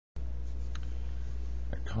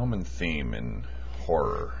A common theme in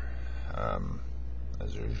horror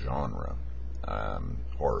as a genre,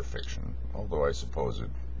 horror fiction, although I suppose it,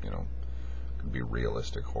 could be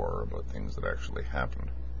realistic horror about things that actually happened,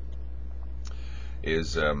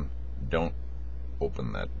 is don't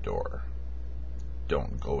open that door.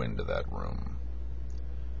 Don't go into that room.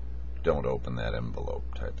 Don't open that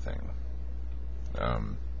envelope type thing.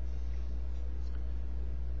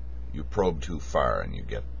 You probe too far and you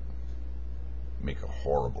make a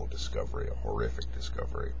horrible discovery, a horrific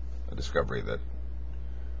discovery, a discovery that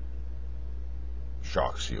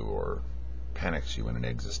shocks you or panics you in an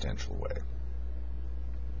existential way.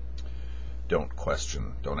 Don't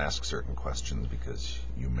ask certain questions because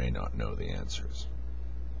you may not know the answers.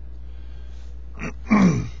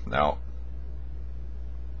 Now,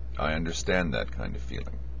 I understand that kind of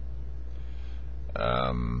feeling.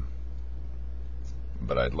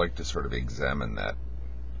 But I'd like to sort of examine that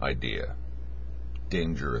idea.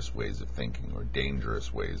 Dangerous ways of thinking, or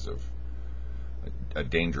dangerous ways of a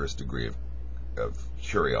dangerous degree of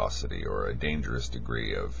curiosity, or a dangerous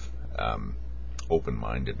degree of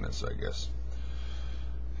open-mindedness, I guess.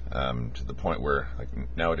 To the point where, like,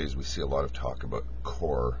 nowadays we see a lot of talk about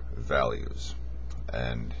core values,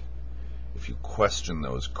 and if you question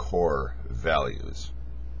those core values,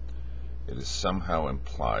 it is somehow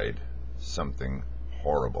implied something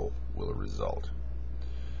horrible will result.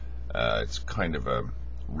 It's kind of a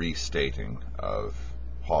restating of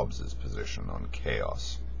Hobbes's position on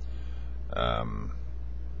chaos.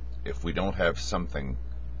 If we don't have something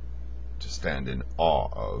to stand in awe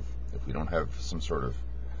of, if we don't have some sort of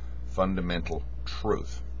fundamental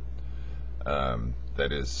truth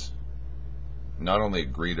that is not only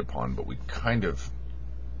agreed upon, but we kind of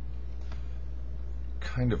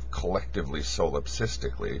collectively,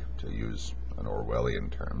 solipsistically, to use an Orwellian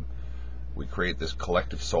term, we create this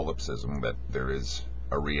collective solipsism that there is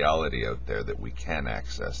a reality out there that we can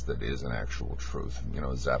access that is an actual truth.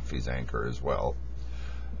 Zapfi's anchor as well.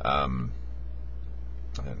 And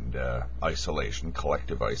isolation,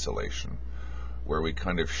 collective isolation, where we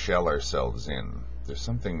kind of shell ourselves in. There's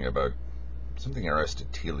something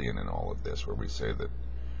Aristotelian in all of this, where we say that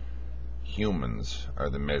humans are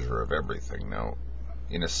the measure of everything. Now,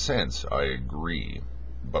 in a sense, I agree,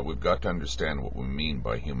 but we've got to understand what we mean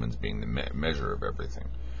by humans being the measure of everything.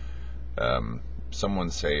 Someone,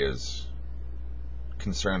 say, is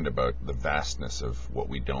concerned about the vastness of what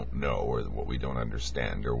we don't know, or what we don't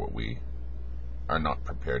understand, or what we are not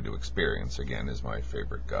prepared to experience. Again, is my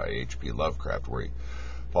favorite guy, H.P. Lovecraft, where he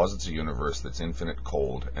posits a universe that's infinite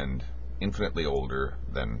cold and infinitely older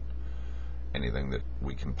than anything that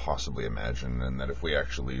we can possibly imagine, and that if we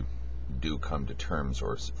actually do come to terms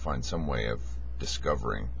or find some way of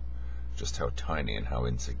discovering just how tiny and how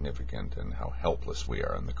insignificant and how helpless we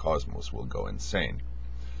are in the cosmos, we'll go insane.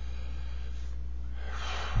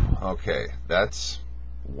 Okay, that's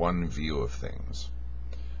one view of things.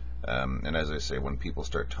 And as I say, when people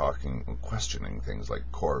start questioning things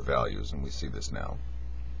like core values, and we see this now,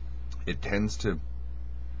 it tends to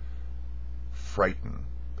frighten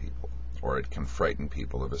people, or it can frighten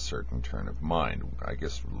people of a certain turn of mind. I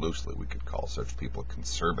guess loosely we could call such people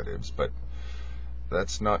conservatives, but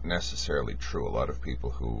that's not necessarily true. A lot of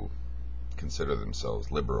people who consider themselves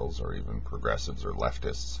liberals, or even progressives or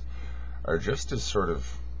leftists, are just as sort of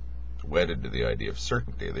wedded to the idea of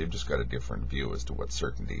certainty. They've just got a different view as to what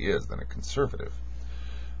certainty is than a conservative.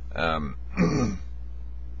 An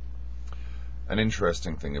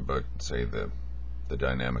interesting thing about, say, the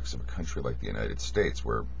dynamics of a country like the United States,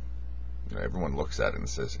 where everyone looks at it and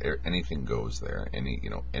says anything goes there.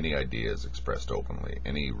 Any idea is expressed openly.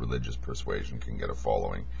 Any religious persuasion can get a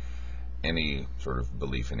following. Any sort of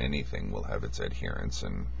belief in anything will have its adherents,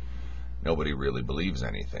 and nobody really believes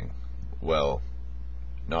anything. Well,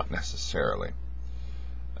 not necessarily.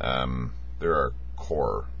 There are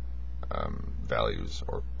core values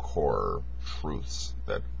or core truths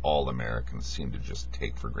that all Americans seem to just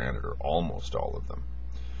take for granted, or almost all of them.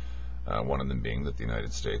 One of them being that the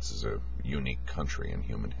United States is a unique country in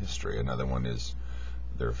human history. Another one is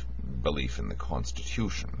their belief in the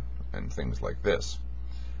Constitution and things like this.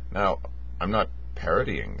 Now, I'm not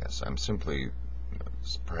parodying this. I'm simply,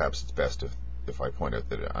 perhaps it's best if I point out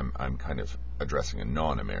that I'm kind of addressing a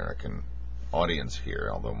non-American audience here,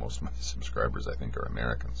 although most of my subscribers, I think, are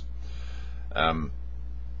Americans.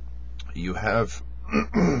 You have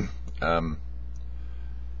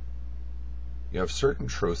you have certain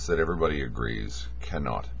truths that everybody agrees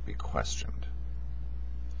cannot be questioned.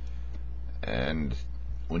 And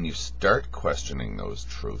when you start questioning those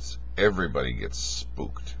truths, everybody gets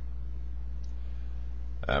spooked.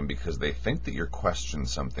 Because they think that you're questioning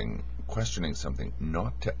something questioning something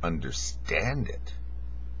not to understand it,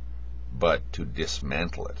 but to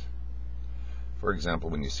dismantle it. For example,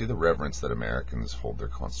 when you see the reverence that Americans hold their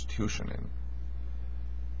Constitution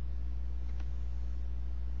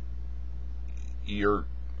in,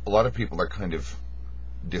 a lot of people are kind of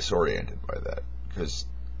disoriented by that, because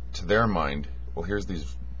to their mind, well, here's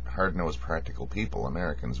these hard-nosed, practical people,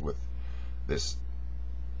 Americans, with this,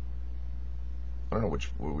 I don't know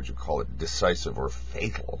what would you call it, decisive or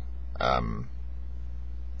fatal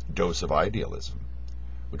dose of idealism,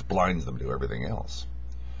 which blinds them to everything else.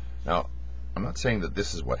 Now, I'm not saying that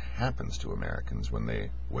this is what happens to Americans when they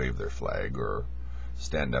wave their flag or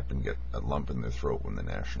stand up and get a lump in their throat when the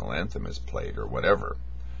national anthem is played or whatever.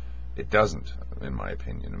 It doesn't, in my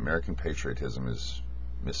opinion. American patriotism is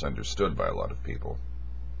misunderstood by a lot of people.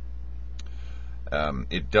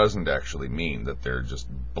 It doesn't actually mean that they're just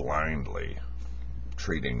blindly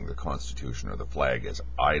treating the Constitution or the flag as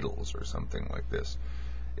idols or something like this.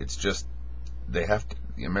 It's just the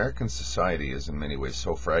American society is in many ways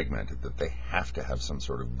so fragmented that they have to have some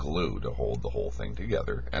sort of glue to hold the whole thing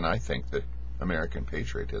together, and I think that American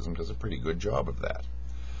patriotism does a pretty good job of that.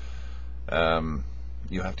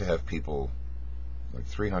 You have to have people, like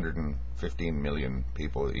 315 million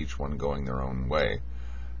people, each one going their own way.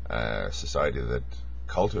 A society that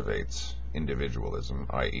cultivates individualism,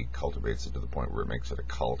 i.e. cultivates it to the point where it makes it a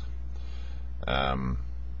cult.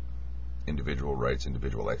 Individual rights,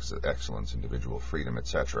 individual excellence, individual freedom,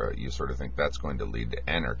 etc. You sort of think that's going to lead to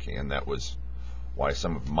anarchy, and that was why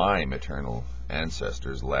some of my maternal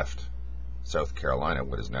ancestors left South Carolina,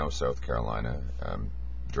 what is now South Carolina,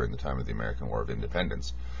 during the time of the American War of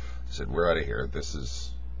Independence. They said, we're out of here. This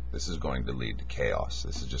is going to lead to chaos.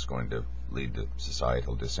 This is just going to lead to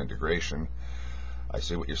societal disintegration. I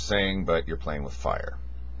see what you're saying, but you're playing with fire.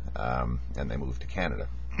 And they moved to Canada.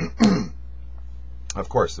 Of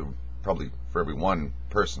course, probably for every one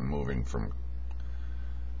person moving from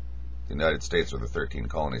the United States or the 13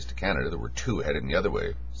 colonies to Canada, there were two heading the other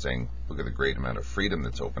way, saying, look at the great amount of freedom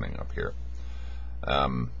that's opening up here.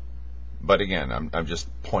 But again, I'm just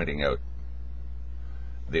pointing out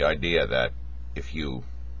the idea that if you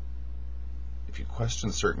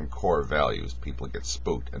question certain core values, people get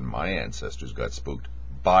spooked, and my ancestors got spooked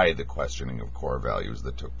by the questioning of core values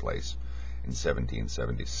that took place in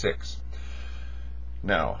 1776.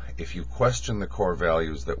 Now, if you question the core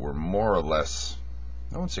values that were more or less,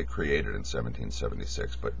 I won't say created in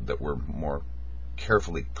 1776, but that were more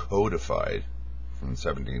carefully codified from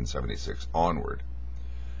 1776 onward,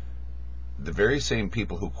 the very same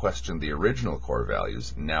people who questioned the original core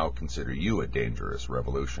values now consider you a dangerous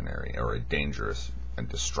revolutionary or a dangerous and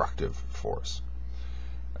destructive force.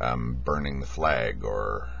 Burning the flag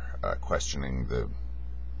or questioning the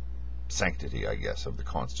sanctity, I guess, of the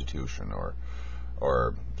Constitution,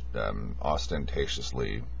 or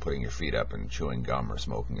ostentatiously putting your feet up and chewing gum or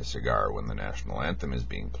smoking a cigar when the national anthem is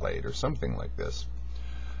being played, or something like this.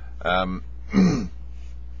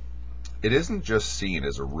 It isn't just seen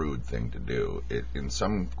as a rude thing to do. In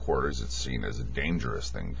some quarters, it's seen as a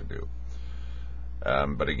dangerous thing to do.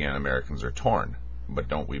 But again, Americans are torn. But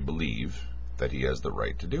don't we believe that he has the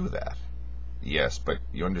right to do that? Yes, but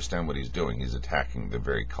you understand what he's doing. He's attacking the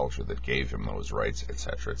very culture that gave him those rights,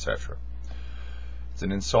 etc., etc. It's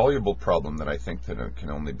an insoluble problem that I think that it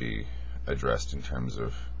can only be addressed in terms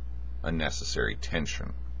of a necessary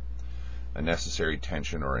tension. A necessary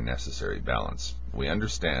tension or a necessary balance. We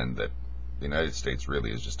understand that the United States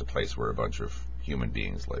really is just a place where a bunch of human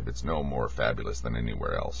beings live. It's no more fabulous than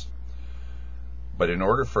anywhere else. But in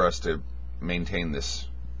order for us to maintain this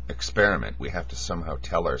experiment, we have to somehow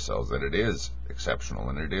tell ourselves that it is exceptional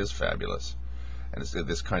and it is fabulous. And it's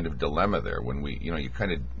this kind of dilemma there when we, you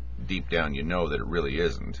kind of deep down you know that it really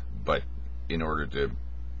isn't, but in order to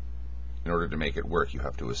make it work, you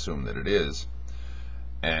have to assume that it is.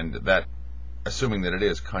 And that assuming that it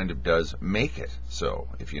is kind of does make it so,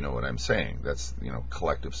 if you know what I'm saying. That's,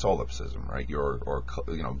 collective solipsism, right? Or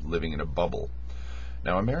living in a bubble.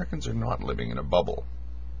 Now, Americans are not living in a bubble.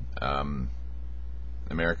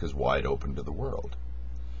 America's wide open to the world.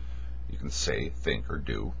 You can say, think, or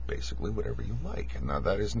do basically whatever you like. And now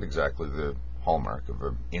that isn't exactly the hallmark of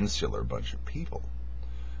an insular bunch of people,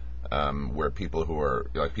 where people who are,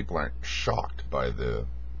 people aren't shocked by the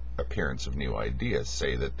appearance of new ideas.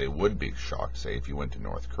 Say that they would be shocked, say, if you went to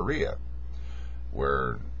North Korea,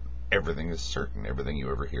 where everything is certain, everything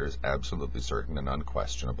you ever hear is absolutely certain and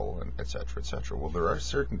unquestionable, and etc., etc. Well, there are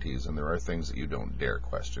certainties and there are things that you don't dare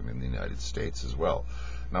question in the United States as well.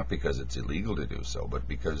 Not because it's illegal to do so, but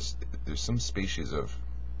because there's some species of,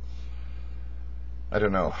 I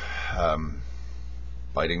don't know,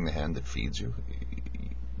 biting the hand that feeds you.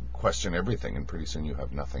 question everything, and pretty soon you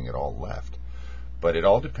have nothing at all left. But it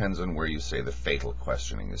all depends on where you say the fatal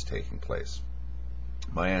questioning is taking place.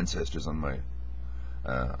 My ancestors on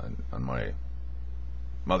my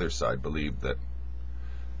mother's side believed that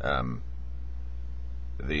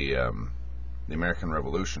the American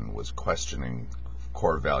Revolution was questioning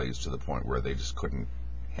core values to the point where they just couldn't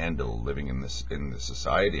handle living in this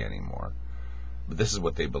society anymore. But this is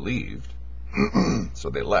what they believed,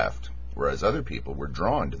 so they left. Whereas other people were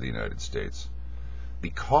drawn to the United States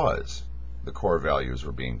because the core values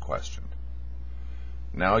were being questioned.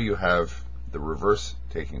 Now you have the reverse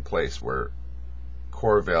taking place, where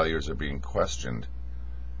core values are being questioned,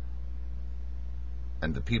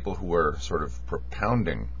 and the people who were sort of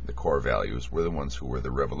propounding the core values were the ones who were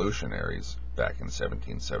the revolutionaries back in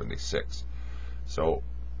 1776. So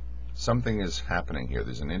something is happening here.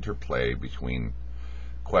 There's an interplay between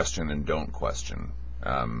question and don't question,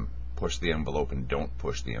 push the envelope and don't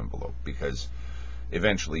push the envelope, because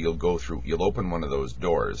eventually you'll open one of those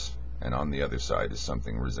doors, and on the other side is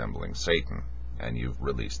something resembling Satan, and you've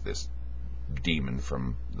released this demon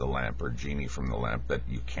from the lamp, or genie from the lamp, that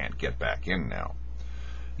you can't get back in now.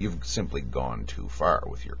 You've simply gone too far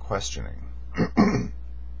with your questioning. I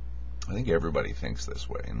think everybody thinks this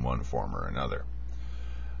way in one form or another.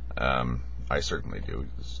 I certainly do.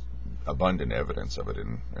 There's abundant evidence of it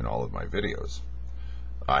in all of my videos.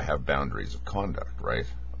 I have boundaries of conduct, right?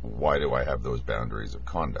 Why do I have those boundaries of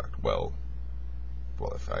conduct? Well,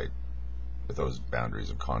 if those boundaries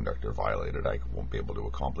of conduct are violated, I won't be able to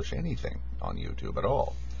accomplish anything on YouTube at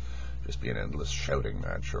all. Just be an endless shouting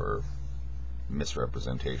match or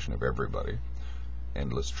misrepresentation of everybody,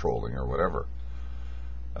 endless trolling or whatever.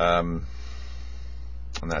 And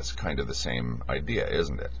that's kind of the same idea,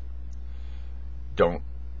 isn't it? Don't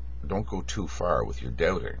go too far with your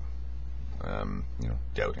doubting.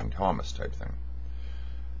 Doubting Thomas type thing.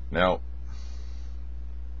 Now,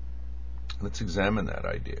 let's examine that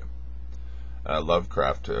idea.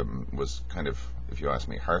 Lovecraft was kind of, if you ask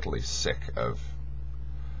me, heartily sick of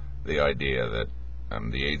the idea that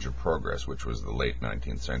the age of progress, which was the late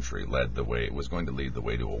 19th century, was going to lead the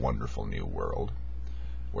way to a wonderful new world,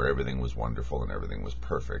 where everything was wonderful and everything was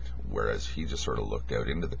perfect, whereas he just sort of looked out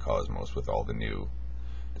into the cosmos with all the new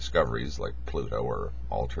discoveries like Pluto or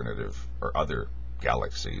alternative or other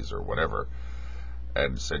galaxies or whatever,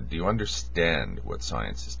 and said, do you understand what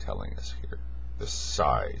science is telling us here? The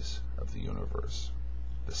size of the universe,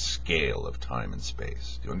 the scale of time and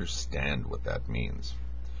space. Do you understand what that means?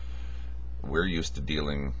 We're used to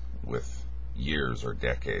dealing with years or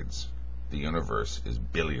decades. The universe is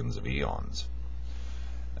billions of eons.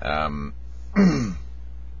 And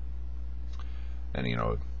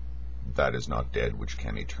that is not dead which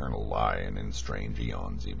can eternal lie, and in strange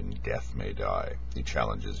eons even death may die. He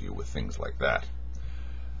challenges you with things like that.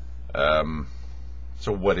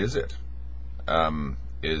 So what is it?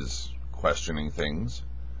 Is questioning things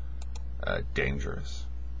dangerous?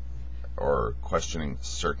 Or questioning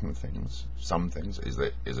certain things, some things, is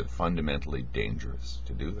it fundamentally dangerous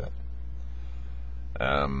to do that?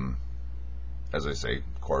 As I say,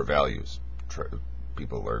 core values.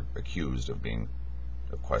 People are accused of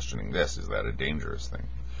questioning this. Is that a dangerous thing?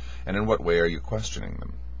 And in what way are you questioning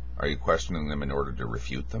them? Are you questioning them in order to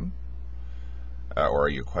refute them? Or are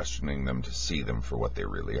you questioning them to see them for what they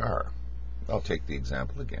really are? I'll take the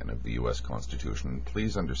example again of the U.S. Constitution.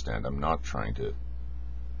 Please understand, I'm not trying to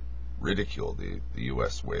ridicule the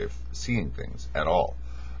U.S. way of seeing things at all.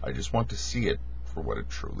 I just want to see it for what it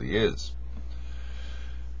truly is.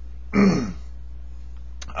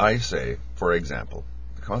 I say, for example,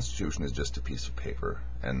 the Constitution is just a piece of paper,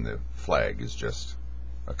 and the flag is just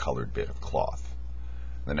a colored bit of cloth.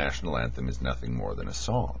 The national anthem is nothing more than a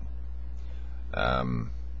song.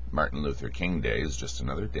 Martin Luther King Day is just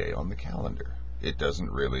another day on the calendar. It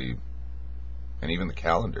doesn't really, and even the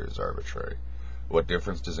calendar is arbitrary. What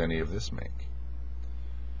difference does any of this make?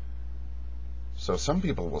 So some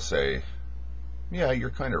people will say, yeah, you're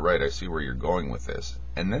kind of right, I see where you're going with this.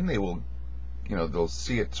 And then they will, they'll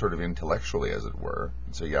see it sort of intellectually, as it were,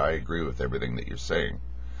 and say, yeah, I agree with everything that you're saying.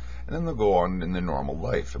 And then they'll go on in their normal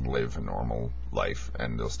life and live a normal life,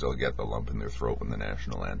 and they'll still get the lump in their throat when the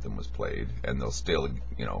national anthem was played, and they'll still,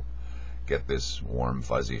 get this warm,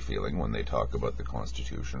 fuzzy feeling when they talk about the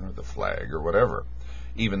Constitution or the flag or whatever,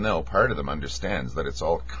 even though part of them understands that it's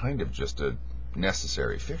all kind of just a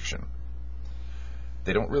necessary fiction.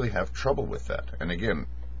 They don't really have trouble with that. And again,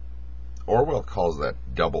 Orwell calls that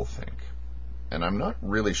doublethink. And I'm not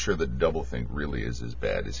really sure that doublethink really is as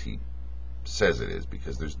bad as he says it is,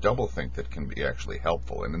 because there's doublethink that can be actually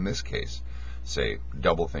helpful. And in this case, say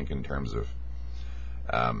doublethink in terms of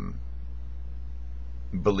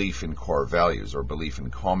belief in core values or belief in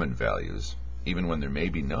common values, even when there may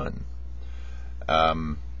be none,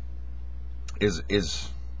 is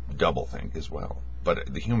doublethink as well.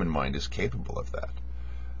 But the human mind is capable of that.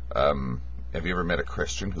 Have you ever met a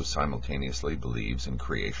Christian who simultaneously believes in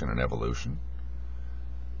creation and evolution?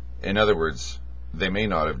 In other words, they may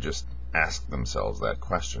not have just asked themselves that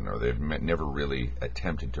question, or they've never really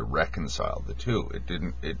attempted to reconcile the two.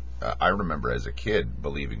 I remember as a kid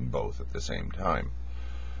believing both at the same time.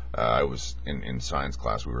 I was in science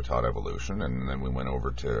class, we were taught evolution, and then we went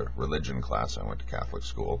over to religion class. I went to Catholic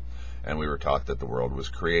school, and we were taught that the world was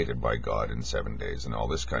created by God in 7 days and all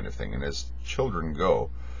this kind of thing. And as children's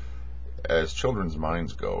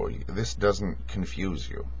minds go, this doesn't confuse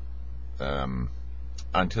you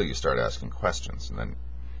until you start asking questions, and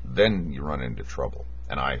then you run into trouble.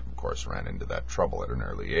 And I, of course, ran into that trouble at an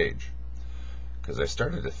early age, because I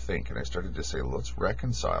started to think, and I started to say, let's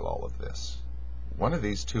reconcile all of this. One of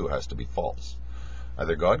these two has to be false.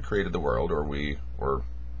 Either God created the world, or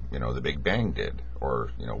the Big Bang did,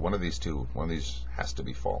 or one of these has to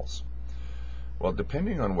be false. Well,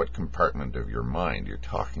 depending on what compartment of your mind you're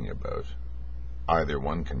talking about, either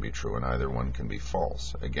one can be true and either one can be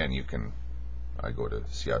false. Again, I go to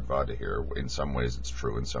Syadvada here. In some ways it's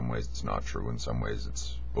true, in some ways it's not true, in some ways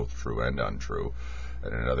it's both true and untrue,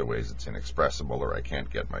 and in other ways it's inexpressible, or I can't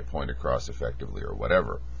get my point across effectively, or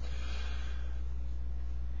whatever.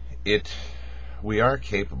 We are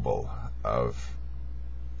capable of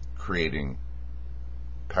creating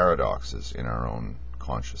paradoxes in our own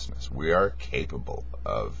consciousness. We are capable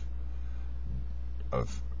of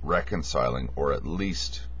reconciling, or at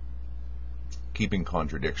least keeping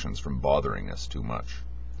contradictions from bothering us too much.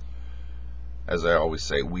 As I always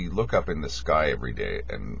say, we look up in the sky every day,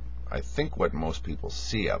 and I think what most people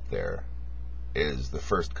see up there is the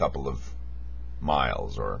first couple of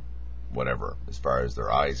miles, or whatever, as far as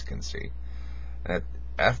their eyes can see. And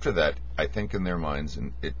after that, I think in their minds,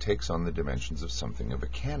 it takes on the dimensions of something of a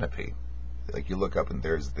canopy. Like, you look up and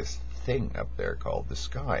there's this thing up there called the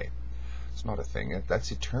sky. It's not a thing,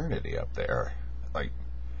 that's eternity up there. Like,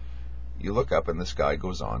 you look up and the sky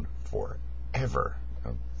goes on forever.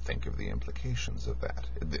 Now, think of the implications of that.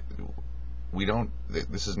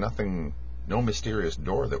 This is nothing, no mysterious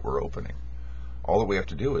door that we're opening. All that we have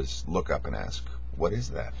to do is look up and ask, what is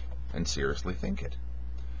that? And seriously think it.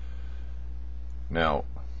 Now,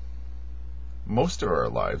 most of our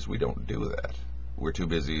lives we don't do that. We're too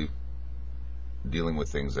busy dealing with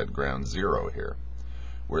things at ground zero here.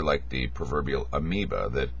 We're like the proverbial amoeba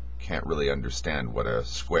that can't really understand what a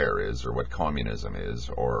square is, or what communism is,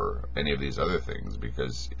 or any of these other things,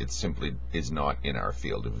 because it simply is not in our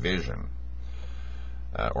field of vision.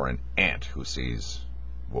 Or an ant who sees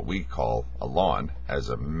what we call a lawn as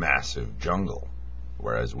a massive jungle,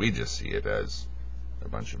 whereas we just see it as a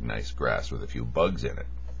bunch of nice grass with a few bugs in it.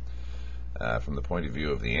 From the point of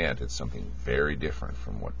view of the ant, it's something very different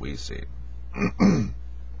from what we see. And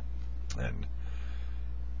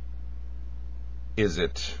is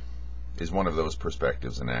one of those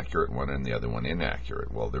perspectives an accurate one and the other one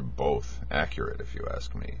inaccurate? Well, they're both accurate, if you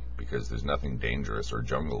ask me, because there's nothing dangerous or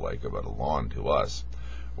jungle-like about a lawn to us,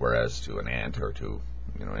 whereas to an ant or to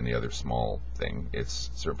any other small thing,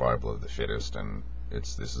 it's survival of the fittest, and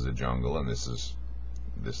this is a jungle, and this is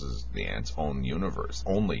the ant's own universe,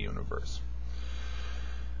 only universe.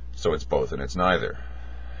 So it's both and it's neither.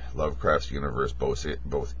 Lovecraft's universe both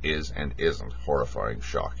is and isn't horrifying,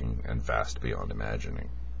 shocking, and vast beyond imagining.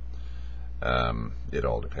 It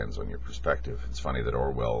all depends on your perspective. It's funny that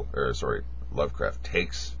Lovecraft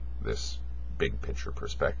takes this big picture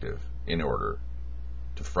perspective in order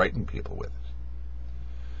to frighten people with it.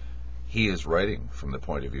 He is writing from the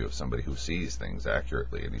point of view of somebody who sees things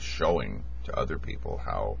accurately, and he's showing to other people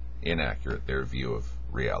how inaccurate their view of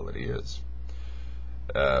reality is.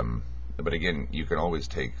 But again, you can always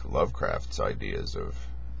take Lovecraft's ideas of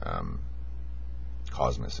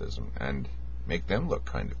cosmicism and make them look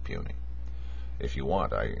kind of puny, if you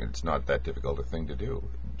want. It's not that difficult a thing to do.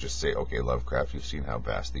 Just say, okay, Lovecraft, you've seen how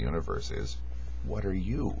vast the universe is. What are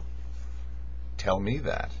you? Tell me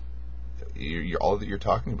that. All that you're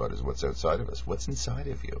talking about is what's outside of us. What's inside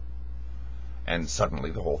of you? And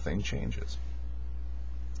suddenly the whole thing changes.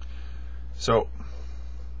 So,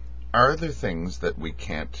 are there things that we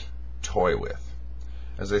can't toy with?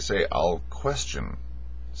 As I say, I'll question,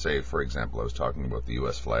 say, for example, I was talking about the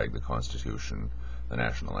U.S. flag, the Constitution, the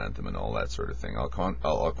national anthem, and all that sort of thing.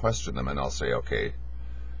 I'll question them, and I'll say, okay,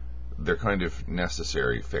 they're kind of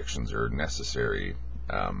necessary fictions, or necessary,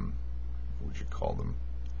 what would you call them,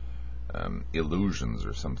 illusions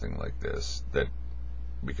or something like this, that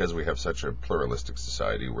because we have such a pluralistic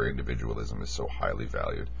society where individualism is so highly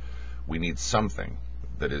valued, we need something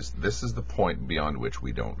that is, this is the point beyond which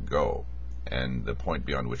we don't go. And the point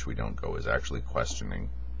beyond which we don't go is actually questioning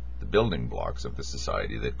the building blocks of the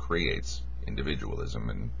society that creates individualism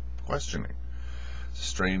and questioning. It's a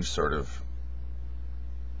strange sort of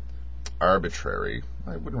arbitrary,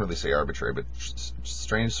 I wouldn't really say arbitrary, but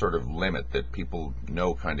strange sort of limit that people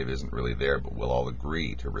know kind of isn't really there, but we'll all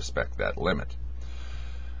agree to respect that limit.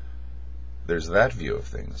 There's that view of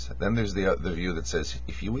things. Then there's the view that says,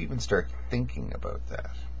 if you even start thinking about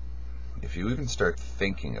that, if you even start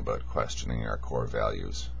thinking about questioning our core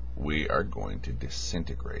values, we are going to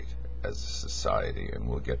disintegrate as a society, and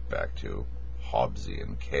we'll get back to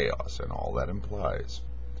Hobbesian chaos and all that implies.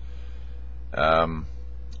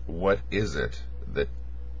 What is it that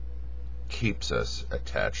keeps us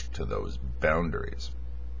attached to those boundaries?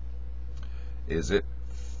 Is it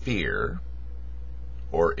fear,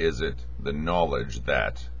 or is it the knowledge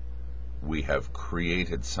that we have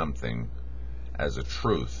created something as a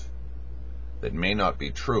truth that may not be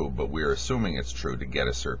true, but we're assuming it's true to get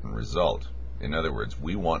a certain result? In other words,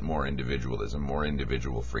 we want more individualism, more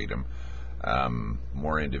individual freedom,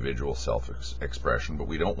 more individual self-expression, but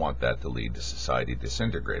we don't want that to lead to society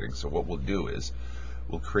disintegrating. So what we'll do is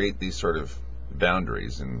we'll create these sort of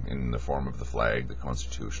boundaries in the form of the flag, the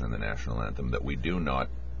Constitution, and the national anthem that we do not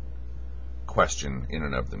question in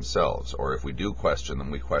and of themselves. Or if we do question them,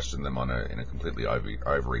 we question them in a completely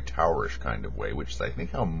ivory towerish kind of way, which is, I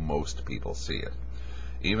think, how most people see it.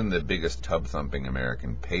 Even the biggest tub-thumping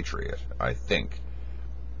American patriot, I think,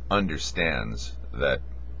 understands that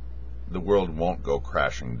the world won't go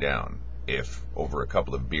crashing down if, over a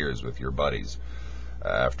couple of beers with your buddies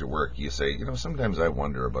after work, you say, sometimes I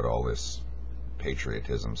wonder about all this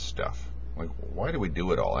patriotism stuff. Like, why do we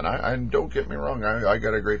do it all? And I don't get me wrong, I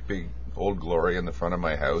got a great big Old Glory in the front of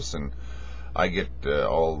my house, and I get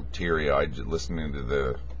all teary-eyed listening to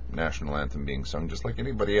the national anthem being sung just like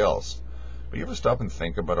anybody else. But you ever stop and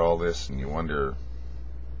think about all this, and you wonder,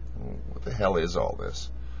 what the hell is all this?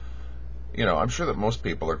 I'm sure that most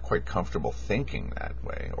people are quite comfortable thinking that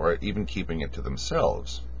way, or even keeping it to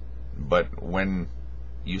themselves. But when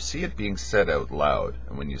you see it being said out loud,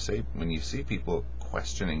 and when you see people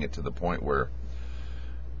questioning it to the point where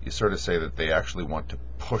you sort of say that they actually want to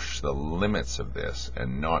push the limits of this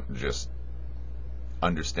and not just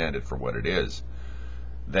understand it for what it is,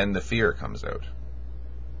 then the fear comes out.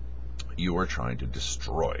 You are trying to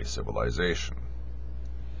destroy civilization.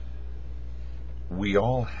 We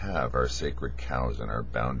all have our sacred cows and our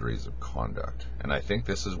boundaries of conduct, and I think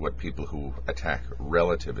this is what people who attack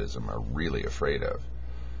relativism are really afraid of.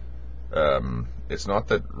 It's not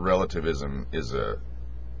that relativism is a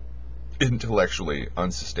intellectually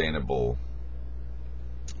unsustainable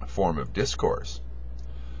form of discourse,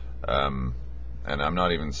 and I'm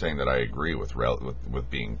not even saying that I agree with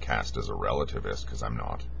being cast as a relativist, because I'm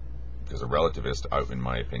not. Because a relativist, in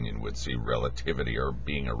my opinion, would see relativity or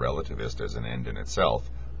being a relativist as an end in itself.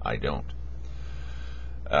 I don't.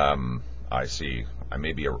 I've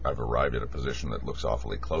arrived at a position that looks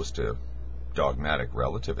awfully close to dogmatic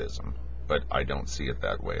relativism, but I don't see it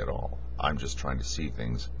that way at all. I'm just trying to see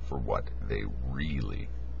things for what they really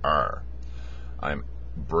are. I'm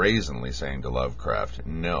brazenly saying to Lovecraft,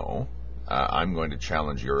 no. I'm going to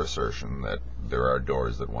challenge your assertion that there are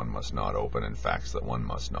doors that one must not open and facts that one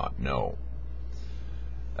must not know.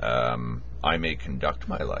 I may conduct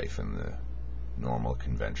my life in the normal,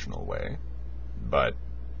 conventional way, but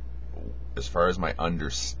as far as my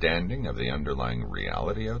understanding of the underlying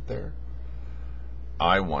reality out there,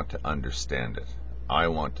 I want to understand it. I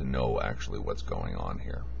want to know actually what's going on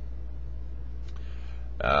here.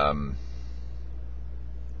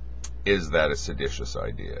 Is that a seditious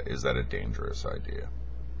idea? Is that a dangerous idea?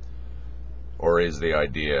 Or is the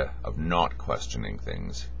idea of not questioning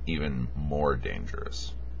things even more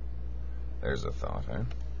dangerous? There's a thought, eh?